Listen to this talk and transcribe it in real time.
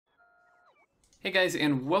Hey guys,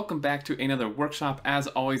 and welcome back to another workshop. As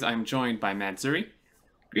always, I'm joined by Matt Zuri.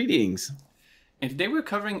 Greetings. And today we're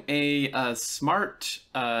covering a smart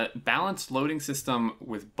balanced loading system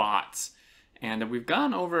with bots. And we've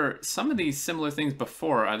gone over some of these similar things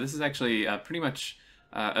before. This is actually pretty much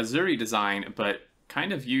a Zuri design, but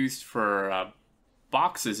kind of used for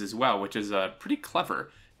boxes as well, which is pretty clever.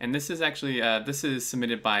 And this is actually, this is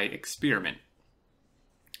submitted by Experiment.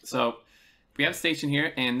 So we have a station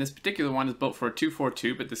here, and this particular one is built for a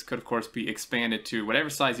 242, but this could, of course, be expanded to whatever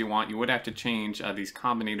size you want. You would have to change these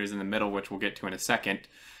combinators in the middle, which we'll get to in a second.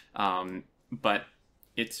 But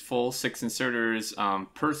it's full 6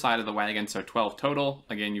 inserters per side of the wagon, so 12 total.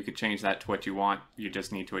 Again, you could change that to what you want. You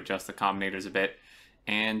just need to adjust the combinators a bit.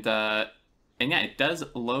 And yeah, it does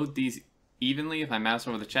load these evenly. If I mouse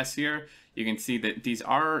over the chest here, you can see that these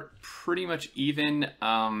are pretty much even.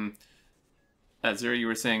 As Zuri, you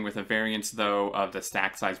were saying, with a variance, though, of the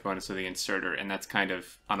stack size bonus of the inserter, and that's kind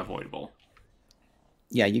of unavoidable.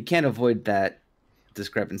 Yeah, you can't avoid that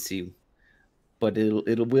discrepancy, but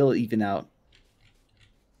it will even out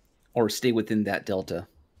or stay within that delta.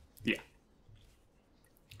 Yeah.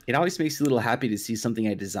 It always makes me a little happy to see something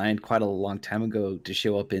I designed quite a long time ago to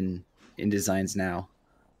show up in designs now.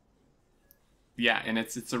 Yeah, and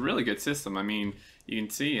it's a really good system. I mean, you can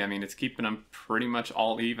see, I mean, it's keeping them pretty much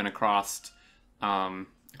all even across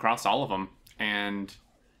all of them, and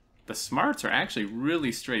the smarts are actually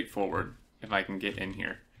really straightforward. If I can get in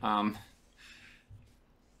here,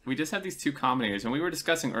 we just have these two combinators, and we were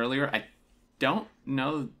discussing earlier, I don't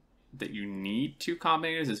know that you need two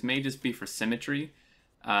combinators. This may just be for symmetry,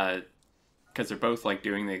 because they're both like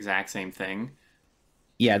doing the exact same thing.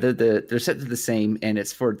 Yeah, they're set to the same, and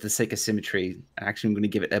it's for the sake of symmetry. Actually, I'm going to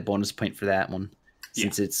give it a bonus point for that one,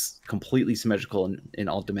 since it's completely symmetrical in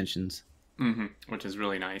all dimensions. Which is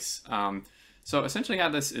really nice. So essentially how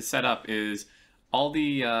this is set up is all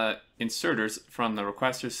the inserters from the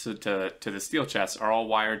requesters to the steel chests are all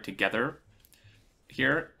wired together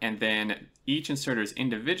here, and then each inserter is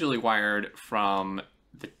individually wired from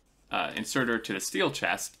the inserter to the steel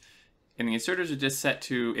chest, and the inserters are just set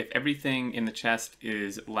to if everything in the chest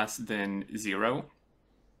is less than 0,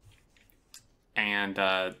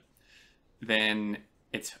 and then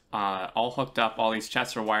it's all hooked up. All these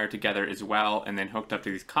chests are wired together as well, and then hooked up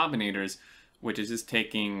to these combinators, which is just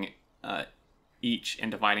taking each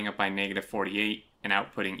and dividing it by -48 and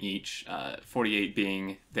outputting each, 48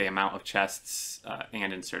 being the amount of chests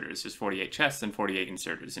and inserters. There's 48 chests and 48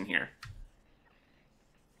 inserters in here.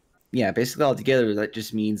 Yeah, basically altogether, that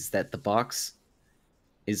just means that the box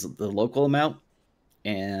is the local amount,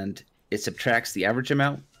 and it subtracts the average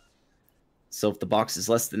amount. So if the box is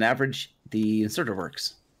less than average, the inserter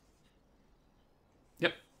works.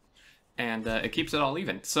 Yep. And it keeps it all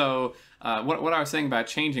even. So what I was saying about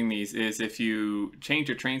changing these is if you change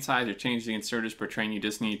your train size or change the inserters per train, you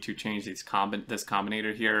just need to change this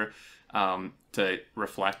combinator here to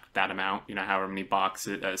reflect that amount. You know, however many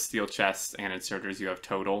boxes, steel chests and inserters you have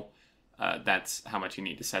total. That's how much you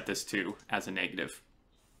need to set this to as a negative.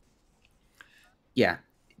 Yeah,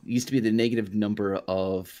 it used to be the negative number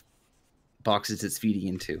of boxes it's feeding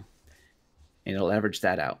into, and it'll average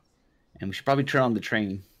that out. And we should probably turn on the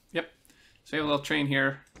train. Yep. So you have a little train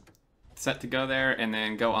here set to go there and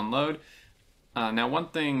then go unload. Now one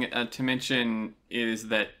thing to mention is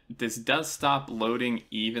that this does stop loading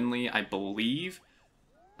evenly, I believe,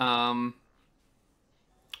 when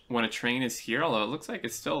a train is here, although it looks like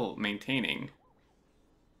it's still maintaining.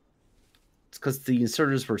 It's because the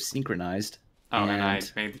inserters were synchronized. Oh, and I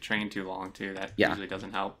made the train too long too. That usually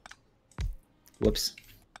doesn't help. Whoops.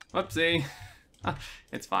 Whoopsie.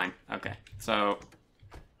 It's fine. Okay. So,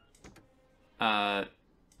 yeah,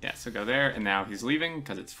 so go there, and now he's leaving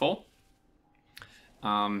because it's full.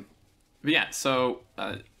 But yeah, so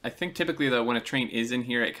I think typically, though, when a train is in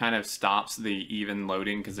here, it kind of stops the even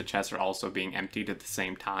loading because the chests are also being emptied at the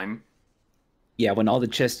same time. Yeah, when all the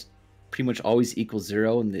chests pretty much always equal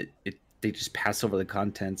 0 and they just pass over the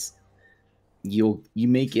contents, you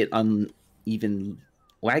make it uneven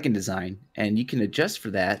wagon design, and you can adjust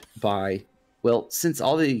for that by, well, since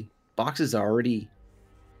all the boxes are already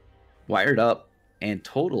wired up and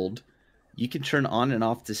totaled, you can turn on and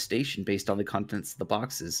off the station based on the contents of the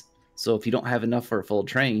boxes. So if you don't have enough for a full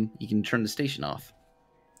train, you can turn the station off.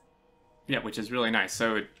 Yeah, which is really nice.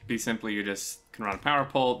 So it'd be simply you just can run a power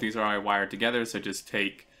pole. These are already wired together, so just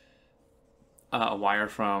take a wire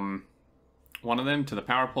from one of them to the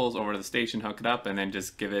power poles over to the station, hook it up, and then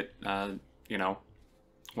just give it, you know,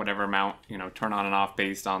 whatever amount, you know, turn on and off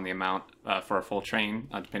based on the amount for a full train,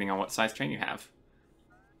 depending on what size train you have.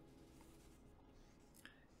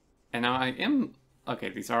 And now I am Okay,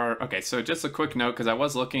 these are okay. So just a quick note, because I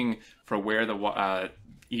was looking for where the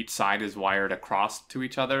each side is wired across to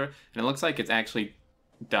each other, and it looks like it's actually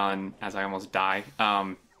done as I almost die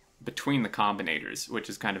between the combinators, which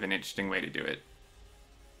is kind of an interesting way to do it,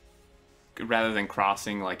 rather than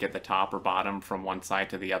crossing like at the top or bottom from one side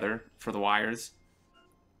to the other for the wires.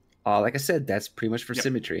 Like I said, that's pretty much for Yep.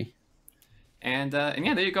 symmetry. And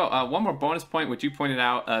yeah, there you go. One more bonus point, which you pointed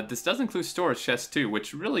out. This does include storage chests too,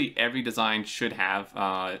 which really every design should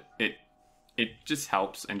have. It just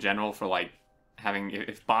helps in general for like having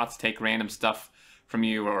if bots take random stuff from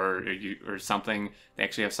you or something, they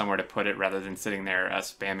actually have somewhere to put it rather than sitting there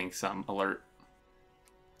spamming some alert.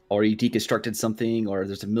 Or you deconstructed something, or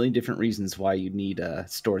there's a million different reasons why you need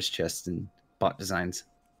storage chests and bot designs.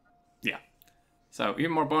 Yeah. So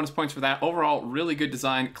even more bonus points for that. Overall, really good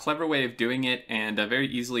design, clever way of doing it, and very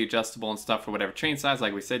easily adjustable and stuff for whatever train size.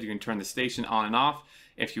 Like we said, you can turn the station on and off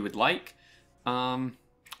if you would like.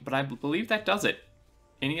 But I believe that does it.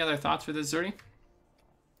 Any other thoughts for this, Zuri?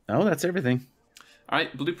 Oh, that's everything. All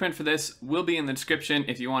right, blueprint for this will be in the description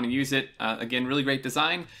if you want to use it. Again, really great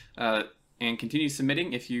design, and continue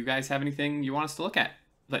submitting if you guys have anything you want us to look at.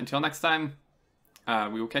 But until next time,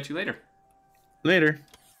 we will catch you later. Later.